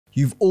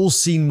You've all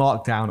seen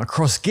Markdown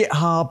across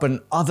GitHub and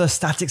other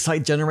static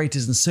site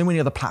generators and so many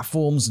other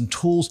platforms and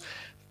tools.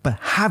 But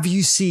have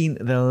you seen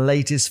the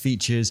latest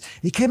features?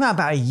 It came out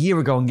about a year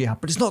ago on GitHub,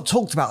 but it's not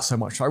talked about so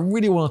much. So I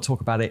really want to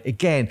talk about it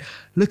again.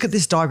 Look at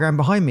this diagram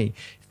behind me.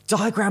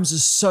 Diagrams are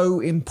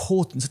so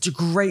important, such a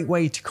great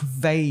way to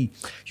convey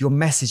your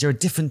message. There are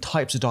different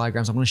types of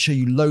diagrams. I'm going to show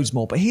you loads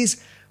more, but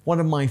here's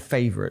one of my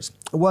favorites,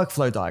 a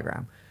workflow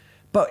diagram.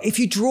 But if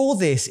you draw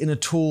this in a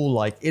tool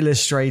like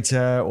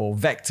Illustrator or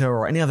Vector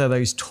or any other of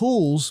those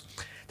tools,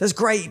 that's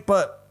great,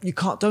 but you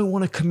don't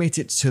want to commit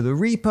it to the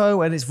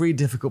repo, and it's really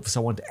difficult for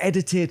someone to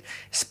edit it,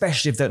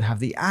 especially if they don't have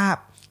the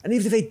app. And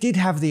even if they did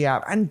have the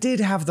app and did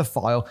have the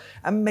file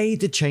and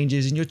made the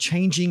changes, and you're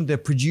changing the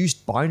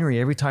produced binary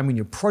every time in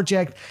your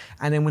project,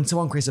 and then when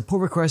someone creates a pull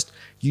request,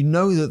 you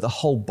know that the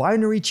whole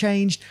binary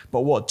changed,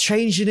 but what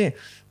changed in it?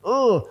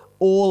 All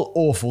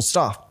awful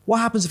stuff. What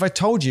happens if I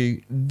told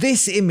you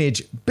this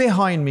image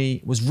behind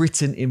me was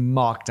written in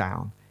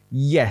Markdown?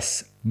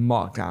 Yes,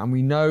 Markdown.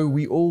 We know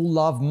we all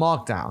love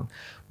Markdown.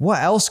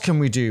 What else can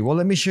we do? Well,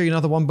 let me show you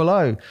another one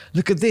below.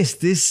 Look at this.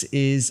 This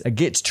is a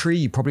Git tree.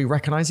 You probably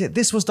recognize it.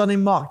 This was done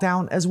in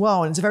Markdown as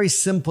well. And it's a very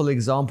simple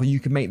example. You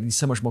can make these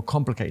so much more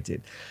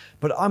complicated.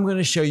 But I'm going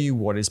to show you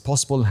what is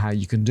possible and how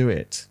you can do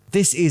it.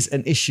 This is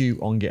an issue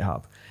on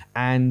GitHub.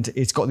 And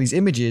it's got these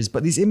images,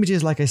 but these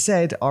images, like I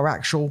said, are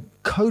actual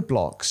code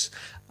blocks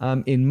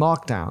in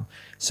Markdown.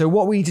 So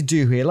what we need to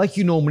do here, like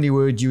you normally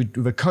would,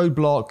 with a code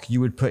block,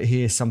 you would put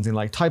here something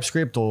like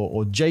TypeScript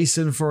or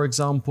JSON, for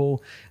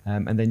example,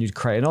 and then you'd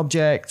create an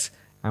object,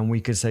 and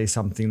we could say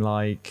something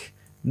like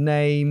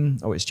name.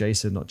 Oh, it's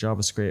JSON, not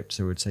JavaScript.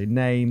 So we'd say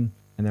name,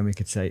 and then we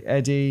could say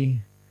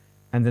Eddie.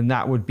 And then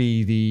that would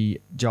be the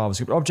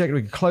JavaScript object.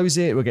 We can close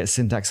it, we'll get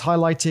syntax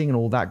highlighting and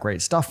all that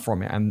great stuff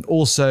from it. And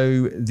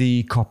also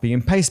the copy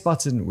and paste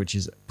button, which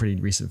is a pretty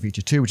recent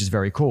feature too, which is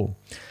very cool.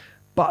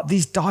 But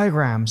these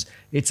diagrams,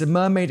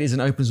 Mermaid is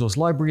an open source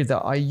library that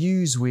I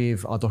use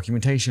with our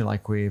documentation,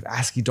 like with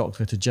ASCII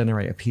Doctor, to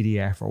generate a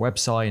PDF or a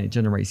website, and it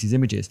generates these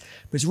images.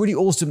 But it's really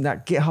awesome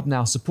that GitHub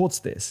now supports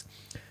this.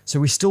 So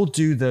we still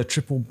do the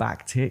triple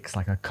backticks,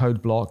 like a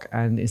code block,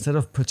 and instead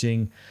of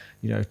putting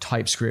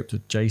TypeScript or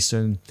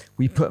JSON,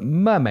 we put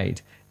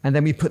Mermaid, and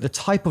then we put the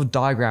type of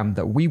diagram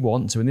that we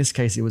want. So in this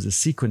case, it was a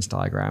sequence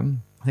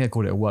diagram. I think I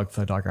called it a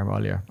workflow diagram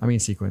earlier. I mean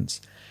sequence.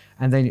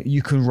 And then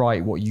you can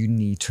write what you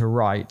need to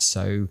write.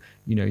 So,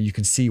 you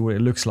can see what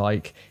it looks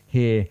like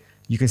here.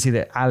 You can see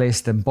that Alice,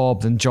 then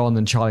Bob, then John,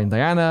 then Charlie and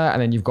Diana,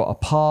 and then you've got a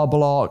par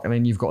block, and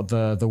then you've got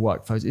the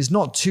workflows. It's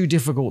not too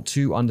difficult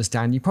to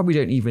understand. You probably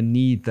don't even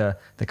need the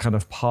kind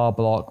of par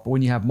block, but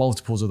when you have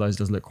multiples of those, it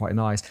does look quite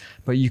nice.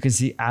 But you can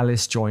see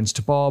Alice joins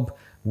to Bob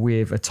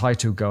with a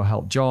title, Go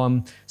Help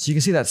John. So you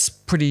can see that's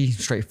pretty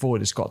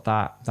straightforward. It's got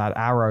that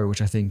arrow,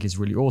 which I think is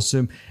really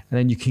awesome. And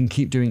then you can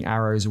keep doing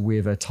arrows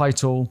with a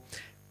title.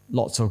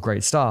 Lots of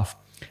great stuff.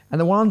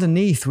 And the one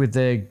underneath with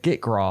the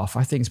Git graph,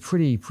 I think is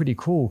pretty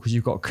cool, because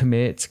you've got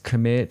commit,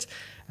 and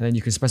then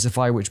you can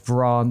specify which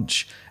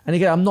branch. And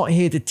again, I'm not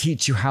here to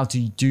teach you how to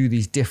do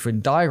these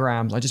different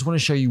diagrams. I just want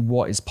to show you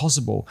what is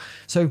possible.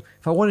 So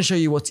if I want to show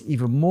you what's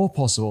even more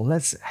possible,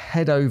 let's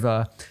head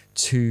over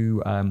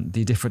to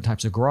the different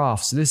types of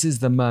graphs. So this is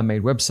the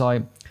Mermaid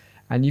website,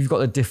 and you've got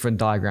the different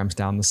diagrams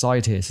down the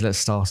side here. So let's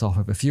start off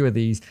with a few of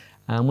these.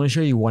 I'm going to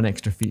show you one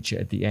extra feature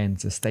at the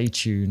end, so stay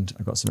tuned.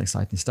 I've got some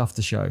exciting stuff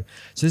to show.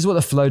 So this is what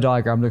the flow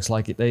diagram looks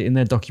like. In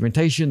their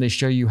documentation, they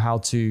show you how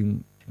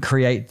to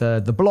create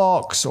the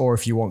blocks, or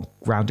if you want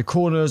rounded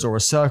corners or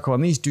a circle,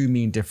 and these do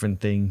mean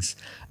different things,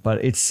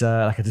 but it's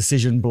like a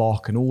decision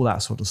block and all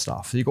that sort of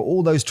stuff. So you've got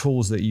all those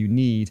tools that you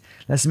need.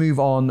 Let's move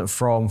on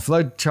from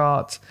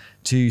flowchart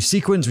to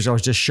sequence, which I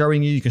was just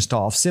showing you. You can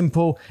start off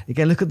simple.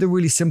 Again, look at the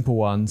really simple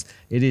ones.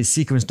 It is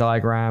sequence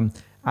diagram.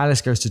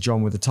 Alice goes to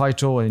John with the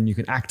title, and you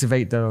can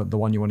activate the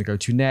one you want to go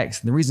to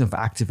next. And the reason for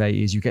activate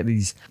is you get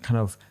these kind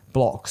of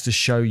blocks to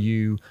show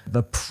you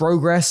the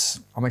progress.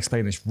 I'm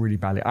explaining this really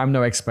badly. I'm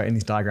no expert in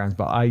these diagrams,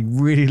 but I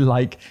really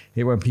like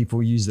it when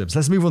people use them. So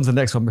let's move on to the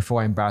next one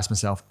before I embarrass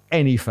myself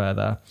any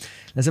further.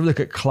 Let's have a look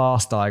at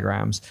class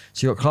diagrams.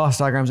 So you've got class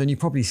diagrams, and you've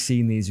probably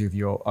seen these with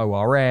your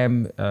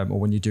ORM or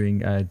when you're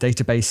doing a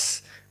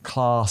database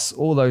class,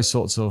 all those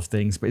sorts of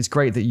things. But it's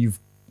great that you've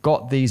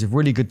got these with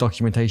really good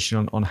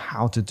documentation on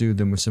how to do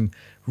them with some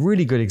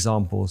really good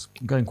examples.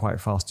 I'm going quite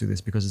fast through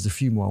this because there's a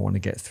few more I want to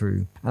get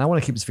through. And I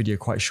want to keep this video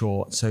quite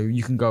short so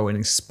you can go and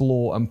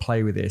explore and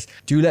play with this.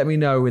 Do let me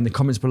know in the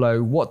comments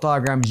below what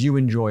diagrams you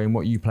enjoy and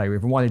what you play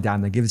with. And while you're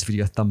down there, give this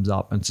video a thumbs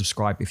up and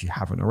subscribe if you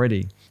haven't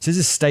already. So this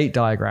is state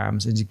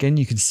diagrams. And again,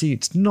 you can see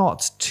it's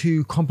not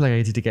too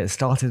complicated to get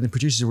started, and it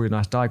produces a really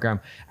nice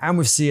diagram. And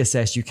with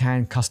CSS, you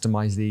can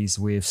customize these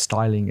with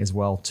styling as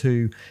well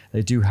too.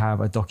 They do have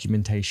a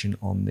documentation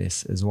on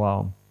this as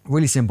well.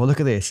 Really simple.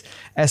 Look at this.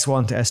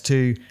 S1 to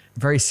S2,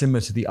 very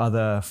similar to the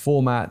other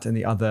format and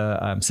the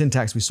other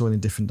syntax we saw in the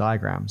different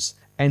diagrams.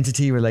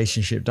 Entity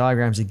relationship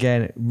diagrams,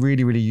 again,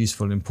 really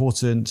useful and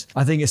important.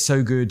 I think it's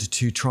so good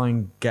to try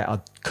and get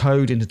our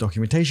code into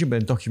documentation,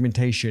 but in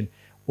documentation,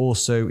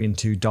 also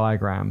into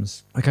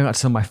diagrams. I'm going back to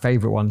some of my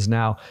favorite ones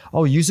now.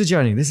 Oh, user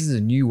journey. This is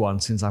a new one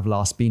since I've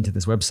last been to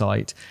this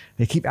website.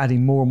 They keep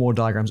adding more and more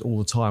diagrams all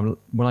the time.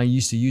 When I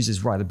used to use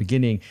this right at the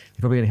beginning, they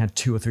probably only had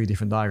 2 or 3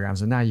 different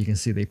diagrams. And now you can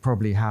see they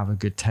probably have a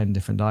good 10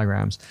 different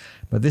diagrams.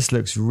 But this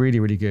looks really,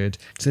 really good.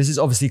 So this is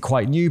obviously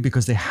quite new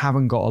because they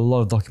haven't got a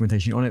lot of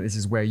documentation on it. This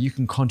is where you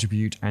can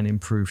contribute and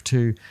improve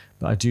too.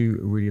 But I do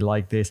really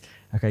like this.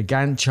 Okay,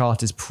 Gantt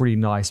chart is pretty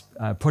nice.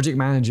 Project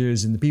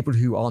managers and the people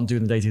who aren't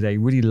doing the day-to-day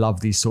really love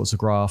these sorts of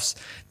graphs.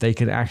 They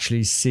can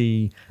actually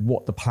see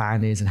what the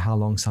plan is and how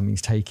long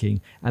something's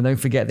taking. And don't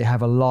forget, they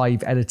have a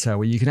live editor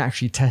where you can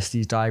actually test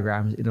these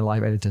diagrams in a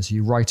live editor. So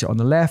you write it on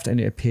the left and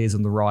it appears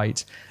on the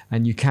right.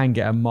 And you can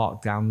get a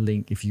markdown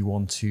link if you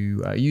want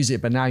to use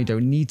it, but now you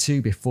don't need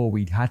to. Before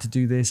we had to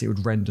do this, it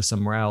would render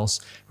somewhere else,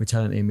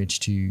 return an image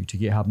to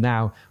GitHub.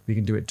 Now we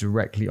can do it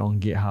directly on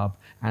GitHub.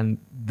 And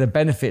the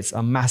benefits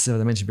are massive,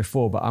 as I mentioned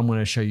before, but I'm going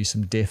to show you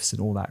some diffs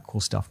and all that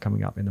cool stuff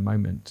coming up in a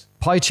moment.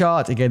 Pie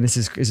chart, again, this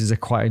is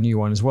quite a new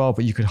one as well,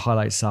 but you could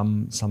highlight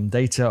some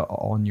data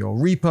on your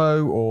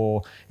repo,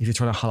 or if you're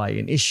trying to highlight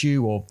an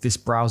issue, or this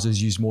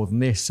browser's used more than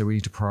this, so we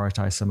need to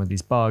prioritize some of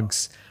these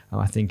bugs,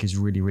 I think is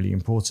really, really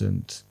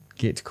important.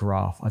 Git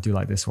graph, I do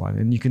like this one.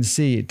 And you can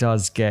see it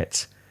does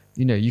get,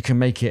 you can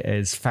make it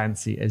as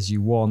fancy as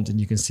you want, and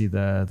you can see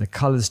the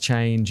colors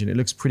change and it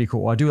looks pretty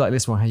cool. I do like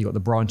this one, how you got the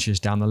branches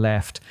down the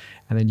left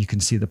and then you can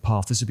see the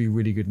path. This would be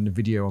really good in a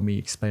video on me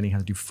explaining how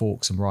to do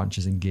forks and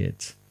branches in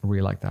Git. I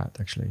really like that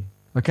actually.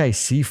 Okay,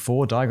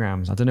 C4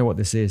 diagrams. I don't know what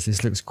this is.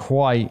 This looks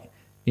quite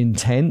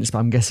intense, but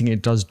I'm guessing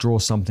it does draw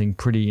something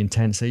pretty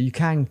intense. So you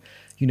can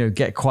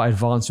get quite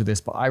advanced with this,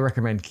 but I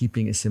recommend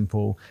keeping it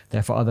simple.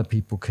 Therefore, other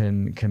people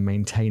can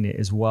maintain it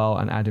as well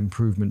and add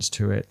improvements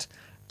to it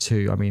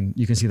too. I mean,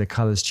 you can see the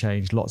colors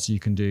change, lots you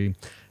can do.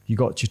 You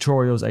got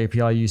tutorials,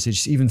 API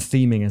usage, even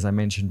theming, as I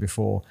mentioned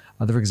before.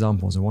 Other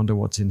examples, I wonder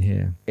what's in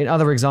here. In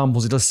other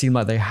examples, it does seem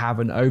like they have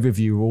an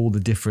overview of all the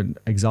different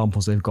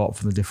examples they've got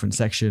from the different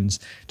sections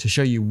to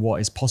show you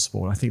what is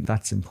possible. And I think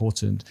that's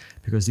important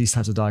because these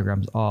types of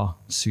diagrams are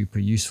super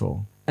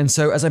useful. And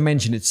so, as I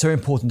mentioned, it's so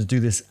important to do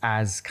this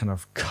as kind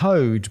of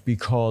code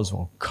because,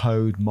 well,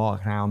 code,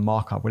 markdown,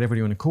 markup, whatever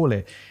you want to call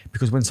it,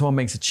 because when someone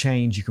makes a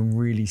change, you can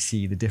really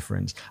see the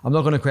difference. I'm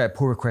not going to create a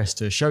pull request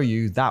to show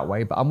you that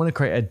way, but I'm going to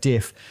create a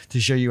diff to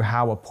show you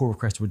how a pull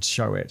request would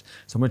show it.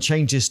 So I'm going to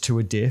change this to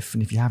a diff.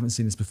 And if you haven't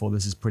seen this before,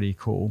 this is pretty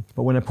cool.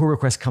 But when a pull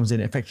request comes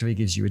in, it effectively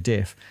gives you a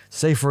diff.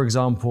 Say, for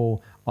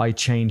example, I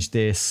change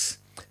this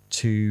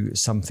to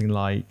something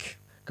like,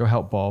 go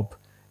help Bob.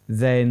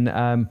 Then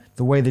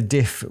the way the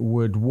diff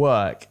would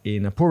work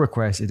in a pull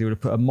request is it would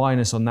put a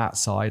minus on that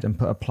side and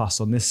put a plus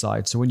on this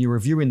side. So when you're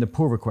reviewing the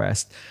pull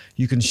request,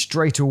 you can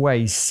straight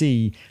away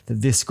see that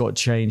this got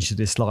changed to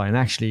this line. And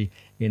actually,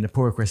 in the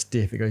pull request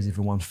diff, it goes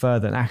even one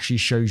further and actually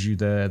shows you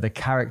the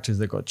characters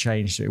that got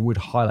changed. So it would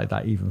highlight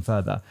that even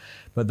further.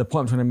 But the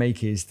point I'm trying to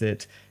make is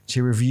that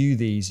to review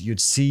these, you'd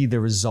see the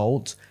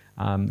result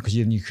because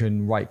then you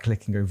can right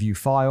click and go view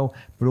file,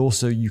 but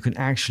also you can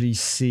actually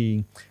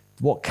see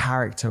what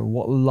character,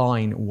 what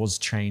line was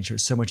changed. So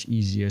it's so much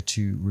easier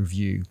to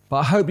review. But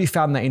I hope you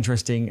found that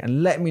interesting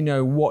and let me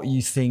know what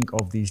you think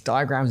of these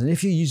diagrams. And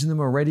if you're using them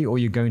already or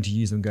you're going to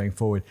use them going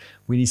forward,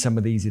 we need some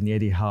of these in the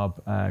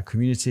EddyHub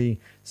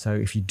community. So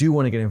if you do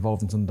want to get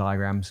involved in some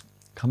diagrams,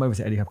 come over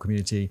to EddyHub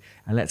community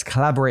and let's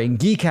collaborate and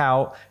geek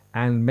out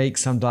and make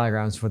some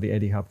diagrams for the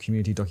EddyHub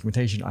community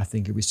documentation. I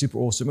think it'd be super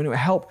awesome and it would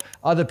help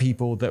other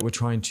people that were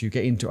trying to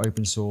get into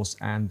open source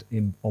and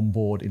on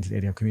board into the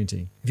EddyHub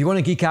community. If you want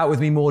to geek out with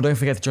me more, don't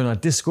forget to join our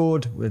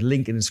Discord with a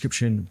link in the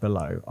description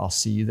below. I'll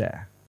see you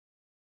there.